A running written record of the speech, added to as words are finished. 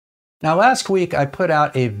Now, last week I put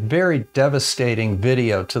out a very devastating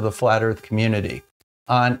video to the Flat Earth community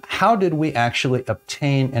on how did we actually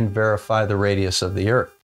obtain and verify the radius of the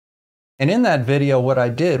Earth. And in that video, what I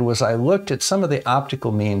did was I looked at some of the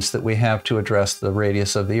optical means that we have to address the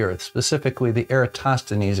radius of the Earth, specifically the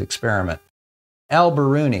Eratosthenes experiment,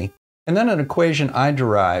 Al-Biruni, and then an equation I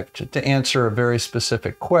derived to answer a very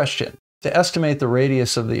specific question, to estimate the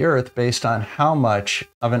radius of the Earth based on how much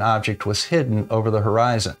of an object was hidden over the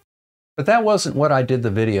horizon. But that wasn't what I did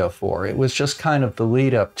the video for. It was just kind of the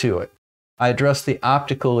lead up to it. I addressed the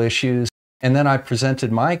optical issues, and then I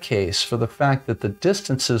presented my case for the fact that the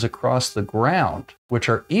distances across the ground, which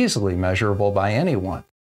are easily measurable by anyone,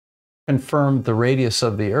 confirmed the radius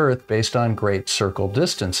of the Earth based on great circle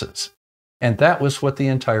distances. And that was what the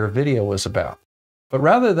entire video was about. But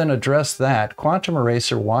rather than address that, Quantum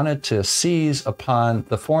Eraser wanted to seize upon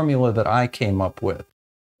the formula that I came up with,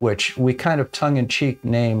 which we kind of tongue-in-cheek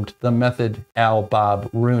named the method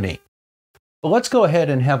Al-Biruni. But let's go ahead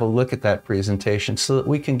and have a look at that presentation so that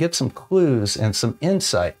we can get some clues and some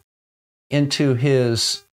insight into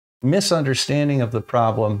his misunderstanding of the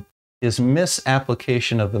problem, his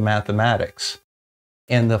misapplication of the mathematics,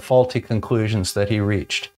 and the faulty conclusions that he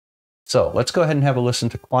reached. So let's go ahead and have a listen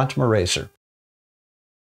to Quantum Eraser.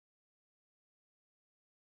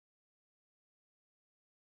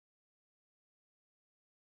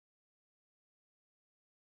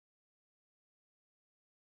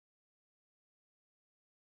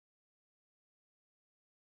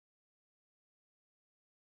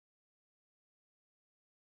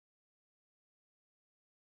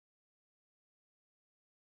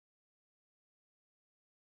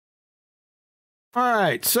 All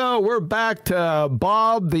right, so we're back to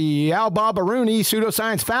Bob, the Al-Biruni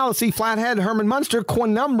pseudoscience fallacy, flathead, Herman Munster,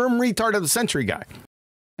 quanumrum, retard of the century guy.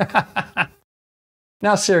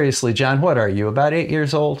 Now seriously, John, what are you, about 8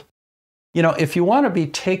 years old? You know, if you want to be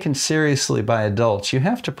taken seriously by adults, you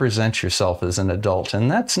have to present yourself as an adult,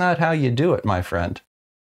 and that's not how you do it, my friend.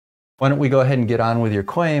 Why don't we go ahead and get on with your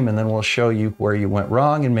claim, and then we'll show you where you went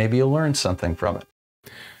wrong, and maybe you'll learn something from it.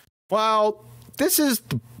 Well, this is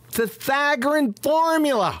the Pythagorean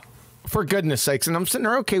formula, for goodness sakes. And I'm sitting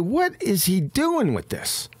there, okay, what is he doing with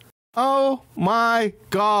this? Oh my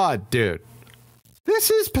God, dude.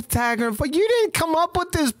 This is Pythagorean. But you didn't come up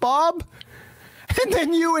with this, Bob. And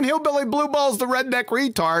then you and Hillbilly Blue Balls, the redneck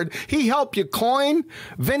retard, he helped you coin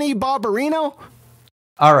Vinnie Barbarino?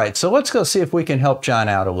 All right, so let's go see if we can help John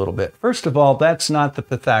out a little bit. First of all, that's not the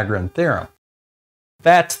Pythagorean theorem.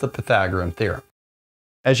 That's the Pythagorean theorem.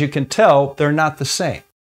 As you can tell, they're not the same.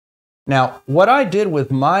 Now, what I did with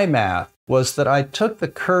my math was that I took the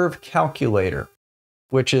curve calculator,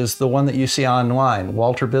 which is the one that you see online.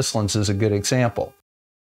 Walter Bislin's is a good example.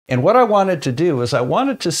 And what I wanted to do is I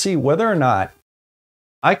wanted to see whether or not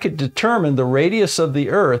I could determine the radius of the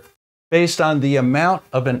Earth based on the amount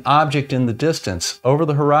of an object in the distance over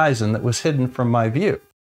the horizon that was hidden from my view.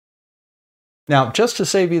 Now, just to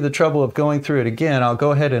save you the trouble of going through it again, I'll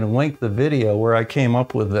go ahead and link the video where I came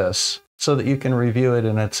up with this, so that you can review it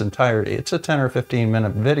in its entirety. It's a 10 or 15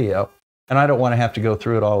 minute video, and I don't want to have to go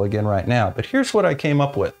through it all again right now. But here's what I came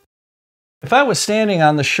up with. If I was standing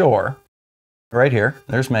on the shore, right here,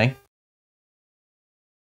 there's me,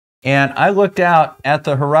 and I looked out at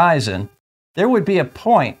the horizon, there would be a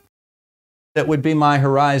point that would be my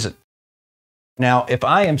horizon. Now, if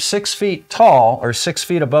I am 6 feet tall, or 6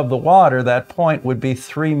 feet above the water, that point would be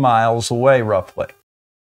 3 miles away, roughly.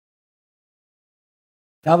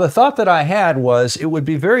 Now, the thought that I had was it would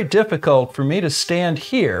be very difficult for me to stand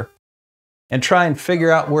here and try and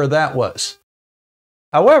figure out where that was.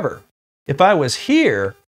 However, if I was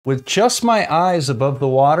here with just my eyes above the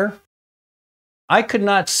water, I could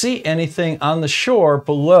not see anything on the shore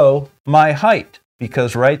below my height,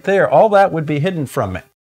 because right there, all that would be hidden from me.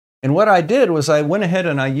 And what I did was I went ahead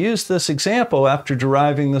and I used this example after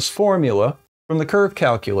deriving this formula from the curve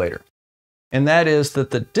calculator. And that is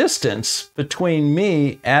that the distance between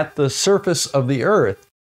me at the surface of the Earth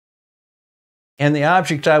and the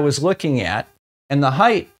object I was looking at, and the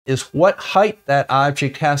height is what height that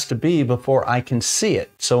object has to be before I can see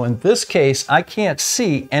it. So in this case, I can't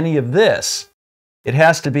see any of this. It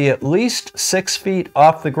has to be at least 6 feet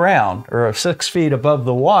off the ground, or 6 feet above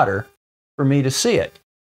the water, for me to see it.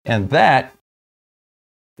 And that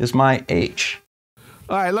is my H.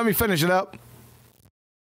 All right, let me finish it up.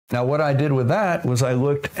 Now, what I did with that was I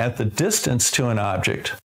looked at the distance to an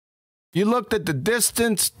object. You looked at the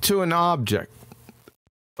distance to an object.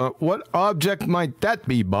 What object might that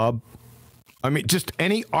be, Bob? I mean, just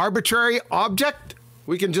any arbitrary object?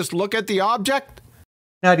 We can just look at the object?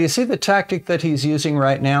 Now, do you see the tactic that he's using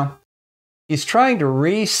right now? He's trying to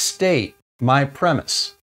restate my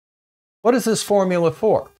premise. What is this formula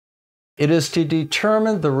for? It is to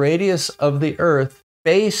determine the radius of the Earth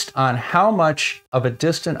based on how much of a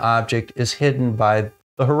distant object is hidden by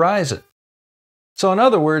the horizon. So in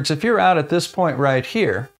other words, if you're out at this point right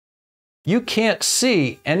here, you can't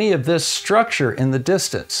see any of this structure in the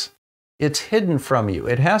distance. It's hidden from you.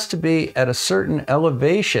 It has to be at a certain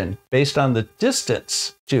elevation based on the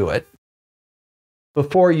distance to it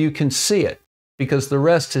before you can see it, because the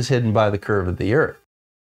rest is hidden by the curve of the Earth.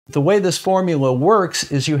 The way this formula works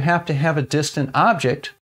is you have to have a distant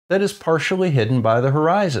object that is partially hidden by the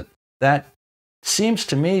horizon. That seems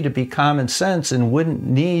to me to be common sense and wouldn't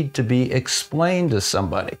need to be explained to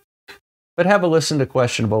somebody. But have a listen to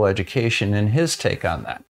Questionable Education and his take on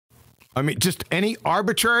that. I mean, just any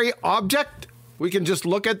arbitrary object? We can just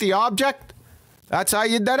look at the object? That's how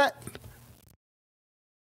you did it?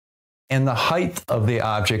 And the height of the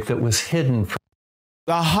object that was hidden from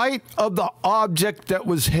the height of the object that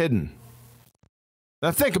was hidden.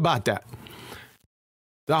 Now think about that.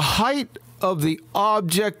 The height of the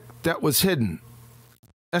object that was hidden.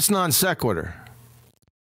 That's non sequitur.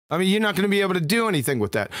 I mean, you're not going to be able to do anything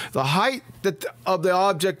with that. The height of the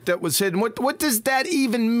object that was hidden. What does that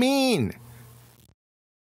even mean?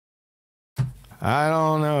 I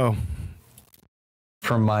don't know.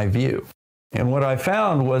 From my view. And what I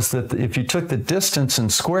found was that if you took the distance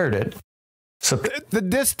and squared it, so the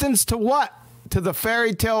distance to what? To the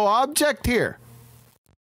fairy tale object here.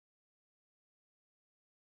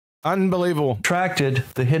 Unbelievable. Subtracted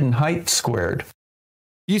the hidden height squared.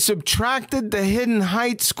 You subtracted the hidden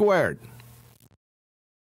height squared.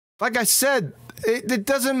 Like I said, it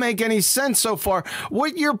doesn't make any sense so far.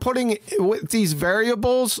 What you're putting with these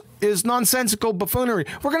variables is nonsensical buffoonery.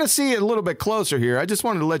 We're going to see it a little bit closer here. I just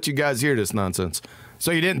wanted to let you guys hear this nonsense,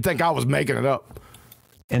 so you didn't think I was making it up.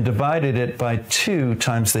 And divided it by 2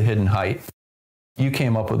 times the hidden height, you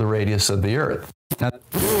came up with the radius of the Earth. Now,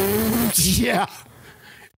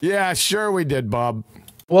 yeah, sure we did, Bob.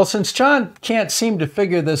 Well, since John can't seem to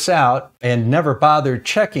figure this out and never bothered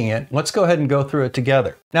checking it, let's go ahead and go through it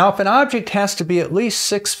together. Now, if an object has to be at least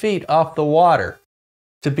 6 feet off the water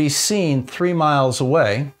to be seen 3 miles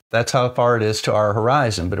away, that's how far it is to our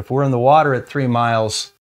horizon. But if we're in the water at 3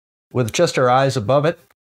 miles with just our eyes above it,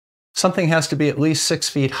 something has to be at least 6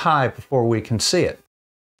 feet high before we can see it.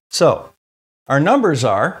 So our numbers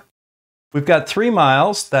are, we've got 3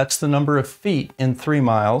 miles, that's the number of feet in 3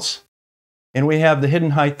 miles, and we have the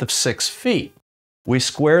hidden height of 6 feet. We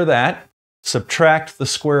square that, subtract the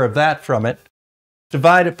square of that from it,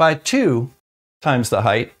 divide it by 2 times the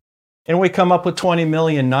height, and we come up with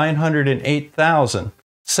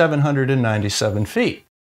 20,908,797 feet.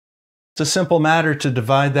 It's a simple matter to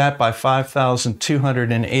divide that by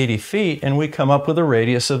 5,280 feet, and we come up with a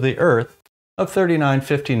radius of the Earth of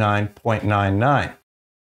 3959.99.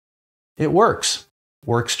 It works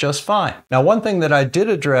just fine. Now, one thing that I did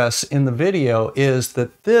address in the video is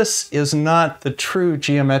that this is not the true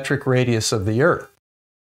geometric radius of the Earth.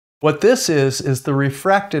 What this is the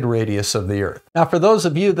refracted radius of the Earth. Now, for those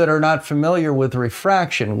of you that are not familiar with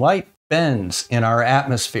refraction, light bends in our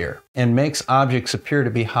atmosphere and makes objects appear to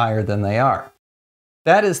be higher than they are.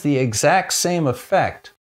 That is the exact same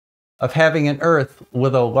effect of having an Earth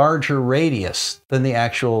with a larger radius than the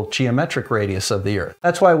actual geometric radius of the Earth.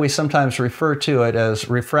 That's why we sometimes refer to it as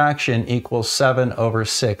refraction equals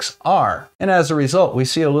 7/6r. And as a result, we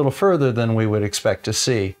see a little further than we would expect to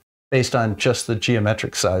see based on just the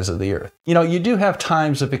geometric size of the Earth. You know, you do have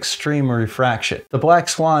times of extreme refraction. The Black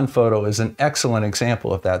Swan photo is an excellent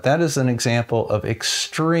example of that. That is an example of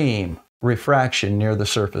extreme refraction near the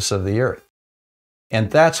surface of the Earth. And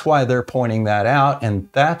that's why they're pointing that out, and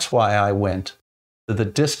that's why I went to the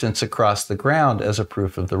distance across the ground as a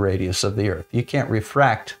proof of the radius of the Earth. You can't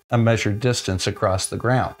refract a measured distance across the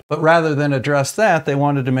ground. But rather than address that, they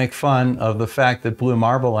wanted to make fun of the fact that Blue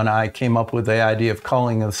Marble and I came up with the idea of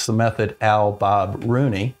calling this the method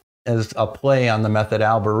Al-Bob-Rooney as a play on the method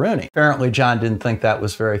Al-Biruni. Apparently, John didn't think that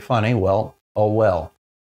was very funny. Well, oh well.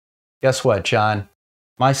 Guess what, John?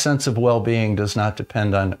 My sense of well-being does not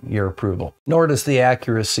depend on your approval, nor does the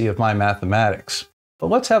accuracy of my mathematics.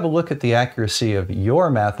 But let's have a look at the accuracy of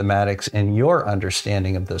your mathematics and your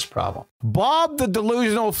understanding of this problem. Bob the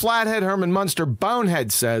delusional flathead Herman Munster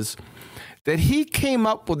bonehead says that he came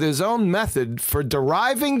up with his own method for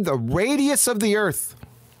deriving the radius of the Earth.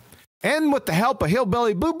 And with the help of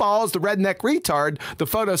Hillbilly Blue Balls, the redneck retard, the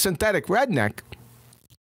photosynthetic redneck,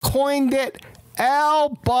 coined it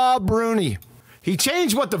Al-Bob-Rooney. He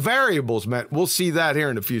changed what the variables meant. We'll see that here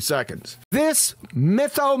in a few seconds. This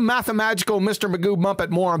mytho-mathemagical Mr. Magoo Muppet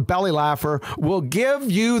Moron belly laugher will give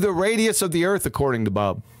you the radius of the Earth, according to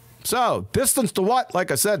Bub. So, distance to what? Like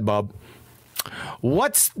I said, Bub.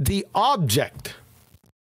 What's the object?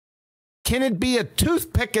 Can it be a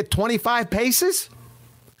toothpick at 25 paces?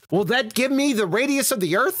 Will that give me the radius of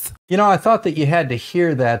the Earth? You know, I thought that you had to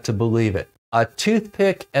hear that to believe it. A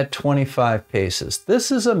toothpick at 25 paces.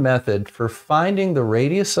 This is a method for finding the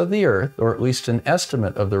radius of the Earth, or at least an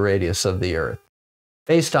estimate of the radius of the Earth,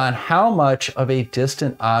 based on how much of a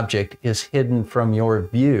distant object is hidden from your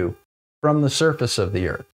view from the surface of the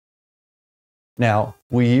Earth. Now,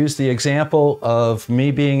 we use the example of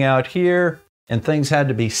me being out here, and things had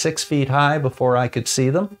to be 6 feet high before I could see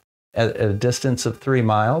them at a distance of 3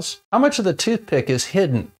 miles. How much of the toothpick is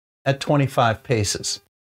hidden at 25 paces?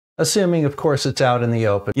 Assuming, of course, it's out in the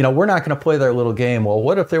open. You know, we're not going to play their little game. Well,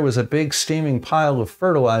 what if there was a big steaming pile of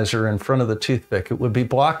fertilizer in front of the toothpick? It would be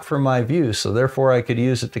blocked from my view, so therefore I could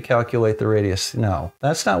use it to calculate the radius. No,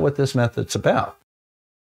 that's not what this method's about.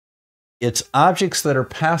 It's objects that are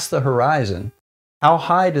past the horizon. How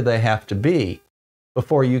high do they have to be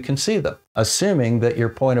before you can see them, assuming that your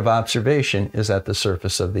point of observation is at the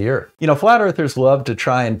surface of the Earth? You know, flat earthers love to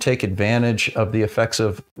try and take advantage of the effects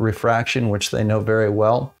of refraction, which they know very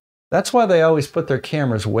well. That's why they always put their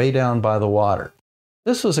cameras way down by the water.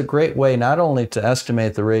 This was a great way not only to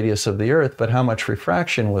estimate the radius of the Earth, but how much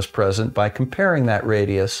refraction was present by comparing that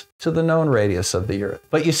radius to the known radius of the Earth.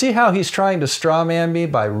 But you see how he's trying to strawman me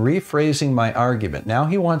by rephrasing my argument. Now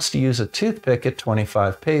he wants to use a toothpick at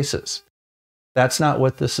 25 paces. That's not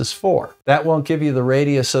what this is for. That won't give you the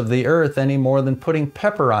radius of the Earth any more than putting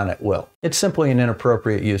pepper on it will. It's simply an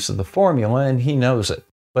inappropriate use of the formula, and he knows it.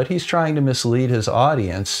 But he's trying to mislead his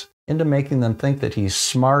audience into making them think that he's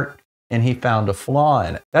smart and he found a flaw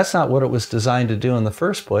in it. That's not what it was designed to do in the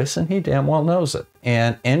first place, and he damn well knows it.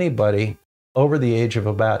 And anybody over the age of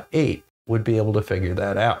about 8 would be able to figure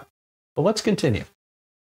that out. But let's continue.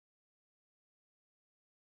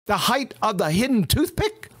 The height of the hidden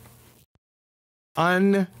toothpick?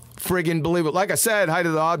 Unfriggin' believable. Like I said, height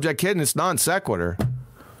of the object hidden is non sequitur.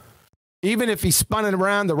 Even if he spun it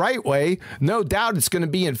around the right way, no doubt it's going to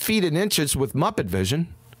be in feet and inches with Muppet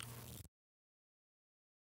vision.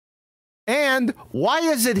 And why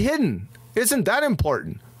is it hidden? Isn't that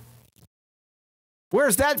important?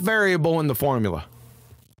 Where's that variable in the formula?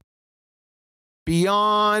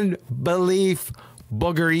 Beyond belief,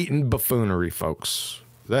 booger-eating buffoonery, folks.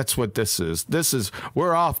 That's what this is.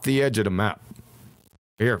 We're off the edge of the map.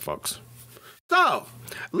 Here, folks. So,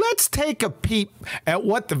 let's take a peep at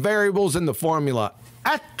what the variables in the formula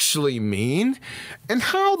actually mean and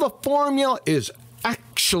how the formula is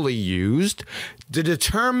actually used to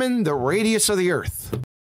determine the radius of the Earth.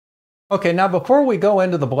 Okay, now before we go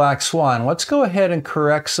into the black swan, let's go ahead and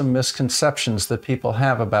correct some misconceptions that people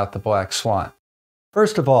have about the black swan.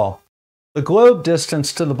 First of all, the globe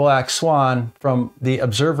distance to the black swan from the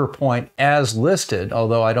observer point as listed,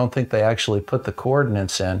 although I don't think they actually put the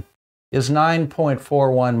coordinates in, is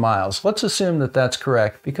 9.41 miles. Let's assume that that's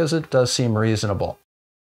correct because it does seem reasonable.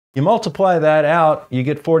 You multiply that out, you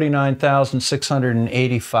get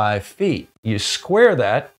 49,685 feet. You square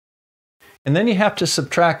that, and then you have to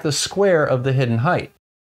subtract the square of the hidden height.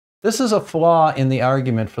 This is a flaw in the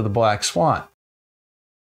argument for the black swan.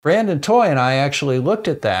 Brandon Toy and I actually looked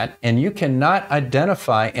at that, and you cannot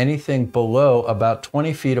identify anything below about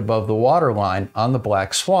 20 feet above the waterline on the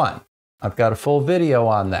black swan. I've got a full video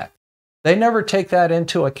on that. They never take that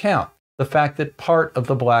into account, the fact that part of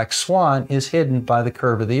the black swan is hidden by the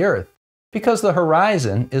curve of the Earth, because the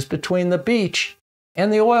horizon is between the beach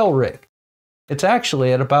and the oil rig. It's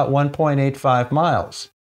actually at about 1.85 miles.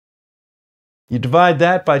 You divide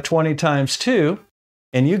that by 20 times 2,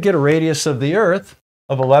 and you get a radius of the Earth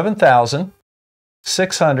of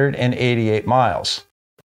 11,688 miles.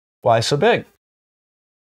 Why so big?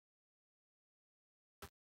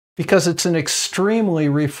 Because it's an extremely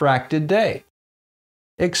refracted day.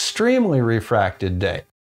 Extremely refracted day.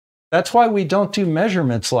 That's why we don't do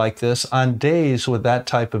measurements like this on days with that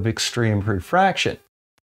type of extreme refraction.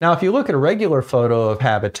 Now, if you look at a regular photo of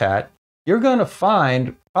habitat, you're going to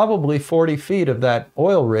find probably 40 feet of that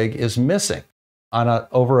oil rig is missing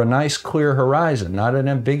over a nice clear horizon, not an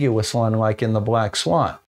ambiguous one like in the black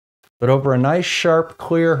swan, but over a nice sharp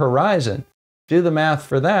clear horizon. Do the math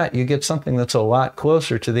for that, you get something that's a lot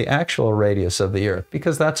closer to the actual radius of the Earth,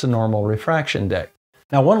 because that's a normal refraction day.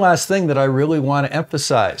 Now, one last thing that I really want to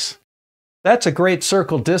emphasize. That's a great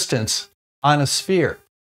circle distance on a sphere.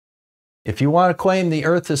 If you want to claim the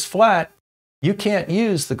Earth is flat, you can't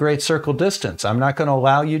use the great circle distance. I'm not going to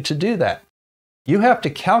allow you to do that. you have to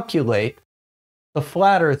calculate the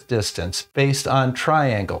flat Earth distance based on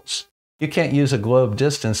triangles. You can't use a globe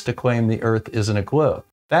distance to claim the Earth isn't a globe.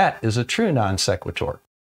 That is a true non sequitur.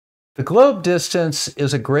 The globe distance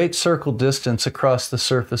is a great circle distance across the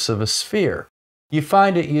surface of a sphere. You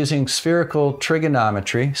find it using spherical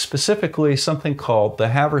trigonometry, specifically something called the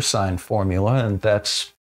Haversine formula, and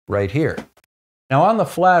that's right here. Now on the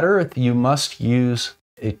flat Earth, you must use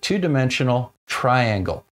a two-dimensional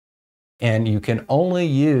triangle, and you can only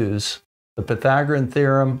use the Pythagorean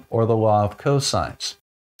theorem or the law of cosines.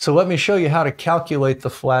 So let me show you how to calculate the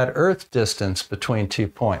flat Earth distance between 2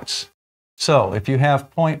 points. So if you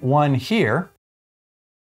have point 1 here,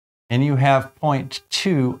 and you have point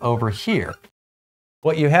 2 over here,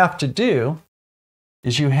 what you have to do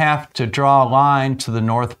is you have to draw a line to the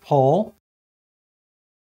North Pole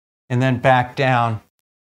and then back down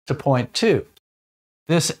to point 2.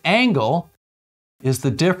 This angle is the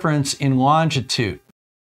difference in longitude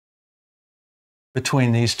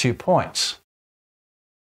between these 2 points.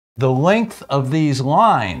 The length of these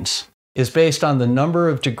lines is based on the number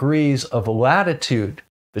of degrees of latitude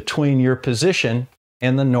between your position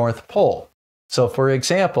and the North Pole. So for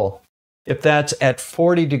example, if that's at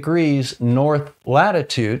 40 degrees north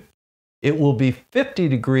latitude, it will be 50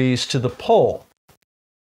 degrees to the pole,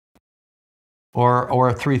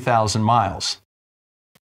 or 3,000 miles.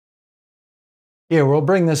 Here, we'll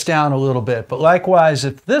bring this down a little bit, but likewise,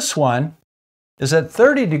 if this one is at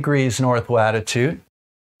 30 degrees north latitude,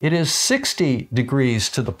 it is 60 degrees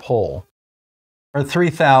to the pole, or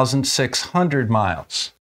 3,600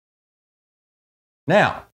 miles.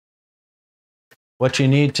 Now, what you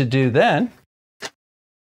need to do then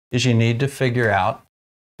is you need to figure out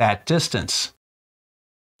that distance.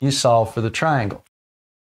 You solve for the triangle.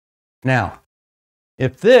 Now,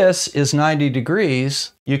 if this is 90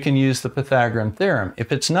 degrees, you can use the Pythagorean theorem.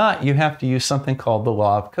 If it's not, you have to use something called the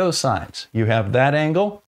law of cosines. You have that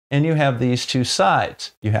angle, and you have these two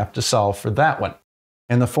sides. You have to solve for that one.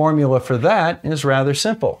 And the formula for that is rather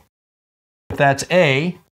simple. If that's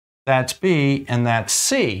A, that's B, and that's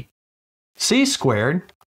C, C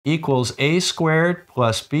squared equals A squared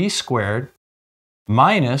plus B squared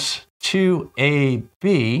minus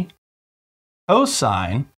 2AB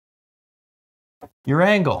cosine your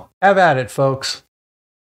angle. Have at it, folks.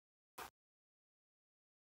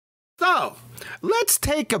 So, let's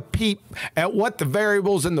take a peep at what the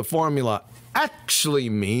variables in the formula actually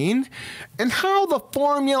mean and how the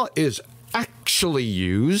formula is actually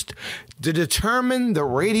used to determine the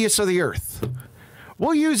radius of the Earth.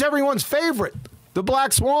 We'll use everyone's favorite, the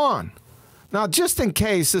black swan. Now, just in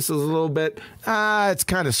case this is a little bit, it's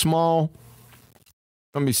kind of small.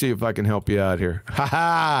 Let me see if I can help you out here. Ha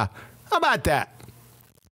ha! How about that?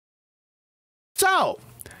 So,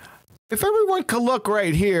 if everyone could look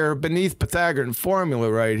right here beneath Pythagorean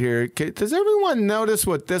formula right here, does everyone notice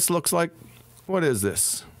what this looks like? What is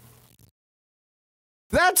this?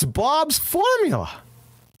 That's Bob's formula,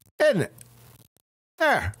 isn't it?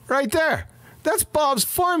 There, right there. That's Bob's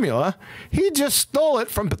formula. He just stole it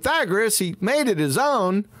from Pythagoras. He made it his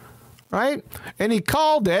own, right? And he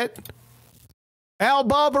called it Al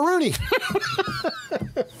Barbaruni.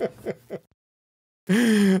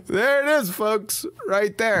 There it is, folks,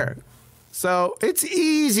 right there. So it's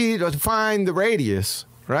easy to find the radius,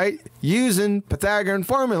 right? Using Pythagorean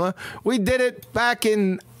formula. We did it back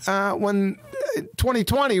in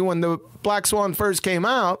 2020 when the Black Swan first came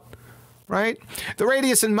out, right? The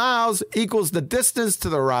radius in miles equals the distance to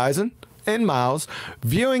the horizon in miles.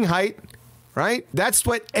 Viewing height, right? That's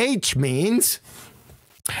what H means.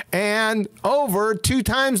 And over 2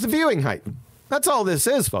 times the viewing height. That's all this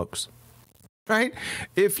is, folks. Right?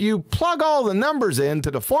 If you plug all the numbers into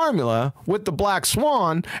the formula with the Black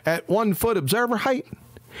Swan at 1 foot observer height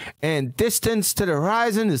and distance to the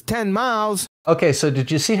horizon is 10 miles. Okay, so did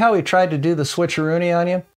you see how he tried to do the switcheroony on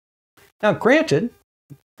you? Now, granted,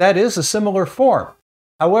 that is a similar form.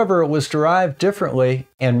 However, it was derived differently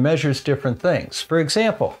and measures different things. For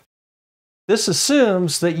example, this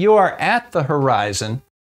assumes that you are at the horizon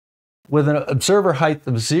with an observer height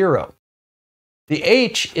of 0. The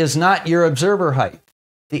H is not your observer height.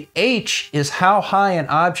 The H is how high an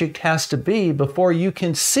object has to be before you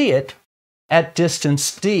can see it at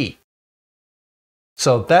distance d.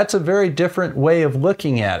 So that's a very different way of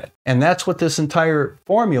looking at it. And that's what this entire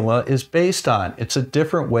formula is based on. It's a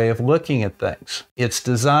different way of looking at things. It's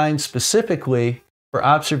designed specifically for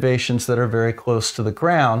observations that are very close to the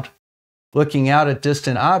ground, looking out at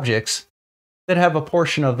distant objects that have a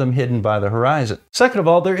portion of them hidden by the horizon. Second of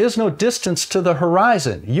all, there is no distance to the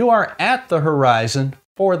horizon. You are at the horizon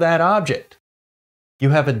for that object.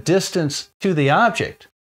 You have a distance to the object,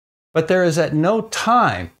 but there is at no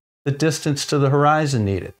time the distance to the horizon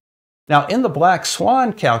needed. Now, in the Black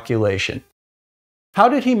Swan calculation, how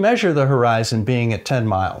did he measure the horizon being at 10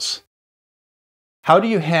 miles? How do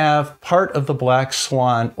you have part of the Black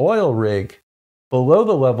Swan oil rig below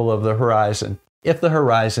the level of the horizon if the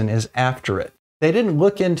horizon is after it? They didn't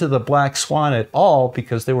look into the Black Swan at all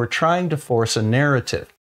because they were trying to force a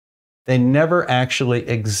narrative. They never actually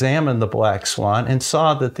examined the Black Swan and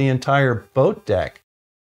saw that the entire boat deck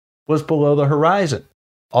was below the horizon.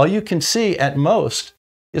 All you can see at most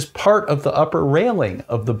is part of the upper railing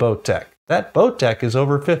of the boat deck. That boat deck is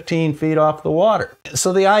over 15 feet off the water.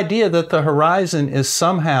 So the idea that the horizon is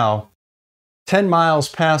somehow 10 miles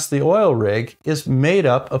past the oil rig is made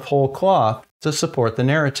up of whole cloth to support the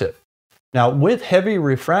narrative. Now, with heavy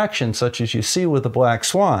refraction, such as you see with the Black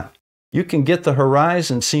Swan, you can get the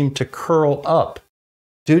horizon seem to curl up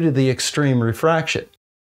due to the extreme refraction.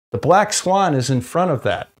 The Black Swan is in front of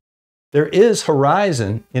that. There is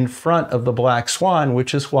horizon in front of the Black Swan,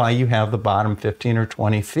 which is why you have the bottom 15 or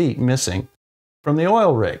 20 feet missing from the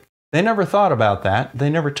oil rig. They never thought about that. They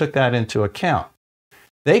never took that into account.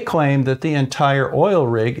 They claim that the entire oil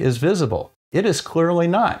rig is visible. It is clearly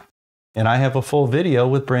not. And I have a full video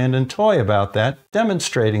with Brandon Toy about that,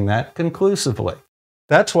 demonstrating that conclusively.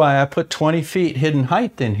 That's why I put 20 feet hidden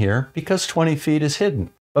height in here, because 20 feet is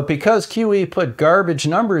hidden. But because QE put garbage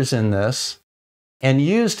numbers in this and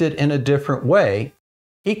used it in a different way,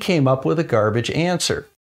 he came up with a garbage answer.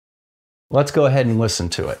 Let's go ahead and listen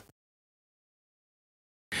to it.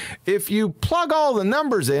 If you plug all the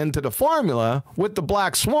numbers into the formula with the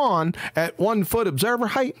Black Swan at 1 foot observer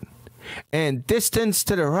height and distance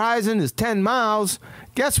to the horizon is 10 miles,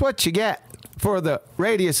 guess what you get for the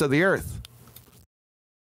radius of the Earth?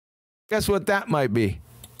 Guess what that might be?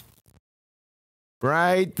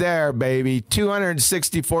 Right there, baby.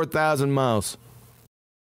 264,000 miles.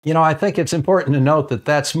 You know, I think it's important to note that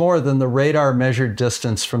that's more than the radar measured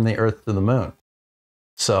distance from the Earth to the Moon.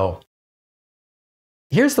 So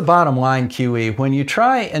here's the bottom line, QE. When you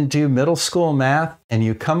try and do middle school math and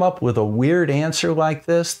you come up with a weird answer like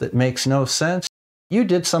this that makes no sense, you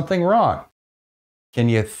did something wrong. Can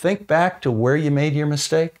you think back to where you made your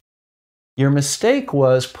mistake? Your mistake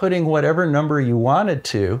was putting whatever number you wanted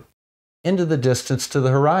to into the distance to the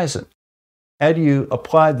horizon. Had you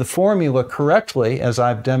applied the formula correctly, as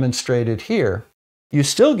I've demonstrated here, you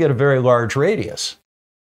still get a very large radius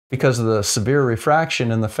because of the severe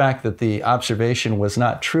refraction and the fact that the observation was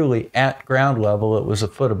not truly at ground level, it was a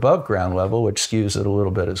foot above ground level, which skews it a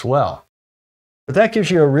little bit as well. But that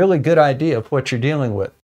gives you a really good idea of what you're dealing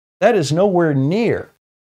with. That is nowhere near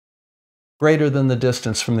greater than the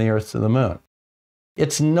distance from the Earth to the Moon.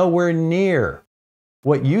 It's nowhere near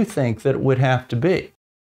what you think that it would have to be.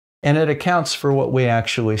 And it accounts for what we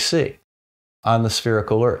actually see on the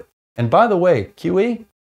spherical Earth. And by the way, QE,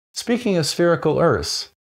 speaking of spherical Earths,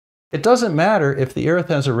 it doesn't matter if the Earth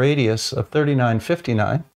has a radius of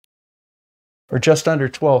 3959, or just under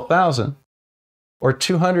 12,000, or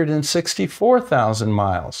 264,000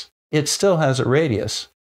 miles. It still has a radius.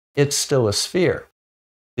 It's still a sphere.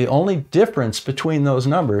 The only difference between those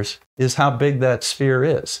numbers is how big that sphere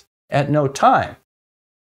is. At no time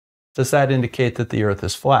does that indicate that the Earth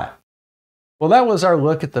is flat. Well, that was our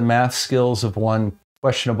look at the math skills of one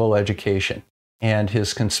questionable education and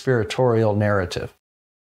his conspiratorial narrative.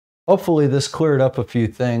 Hopefully this cleared up a few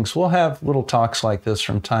things. We'll have little talks like this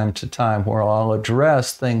from time to time where I'll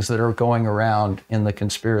address things that are going around in the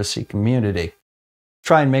conspiracy community.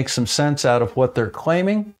 Try and make some sense out of what they're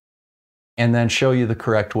claiming and then show you the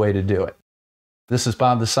correct way to do it. This is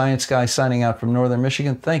Bob the Science Guy signing out from Northern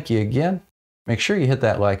Michigan. Thank you again. Make sure you hit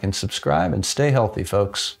that like and subscribe and stay healthy,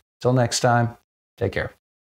 folks. Till next time, take care.